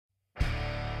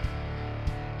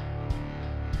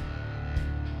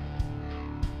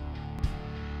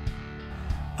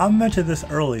I mentioned this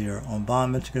earlier on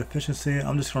volumetric efficiency.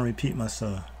 I'm just going to repeat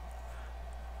myself.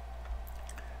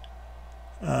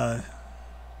 I'm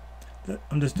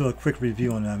just doing a quick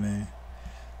review on that, man.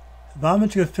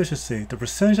 Volumetric efficiency, the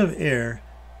percentage of air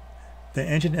the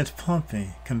engine is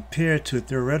pumping compared to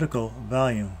theoretical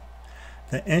volume.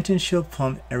 The engine should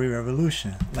pump every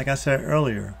revolution. Like I said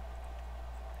earlier,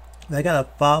 if I got a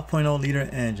 5.0 liter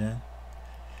engine,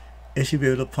 it should be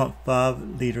able to pump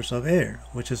 5 liters of air,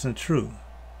 which isn't true.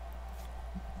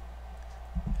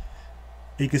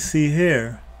 You can see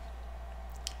here,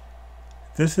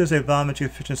 this is a volumetric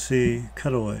efficiency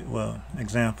cutaway,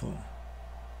 example.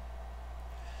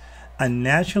 A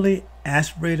naturally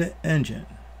aspirated engine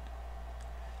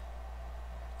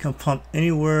can pump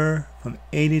anywhere from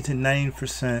 80 to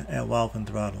 90% at valve and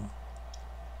throttle,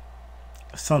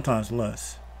 sometimes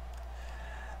less.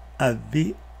 But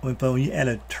when you add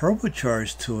a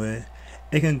turbocharge to it,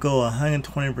 it can go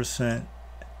 120%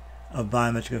 of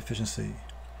volumetric efficiency.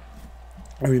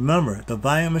 And remember, the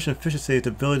volumetric efficiency is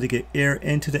the ability to get air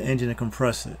into the engine and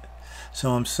compress it. So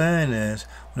what I'm saying is,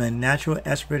 when a natural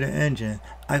aspirated engine,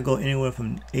 I go anywhere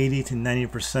from 80 to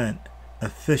 90%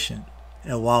 efficient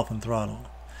at valve and throttle.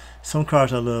 Some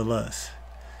cars are a little less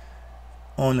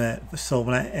on that. So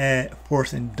when I add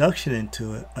forced induction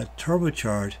into it, a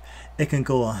turbocharge, it can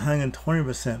go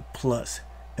 120% plus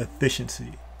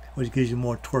efficiency, which gives you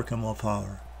more torque and more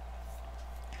power.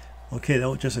 Okay, that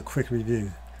was just a quick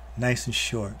review. Nice and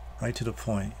short, right to the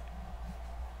point.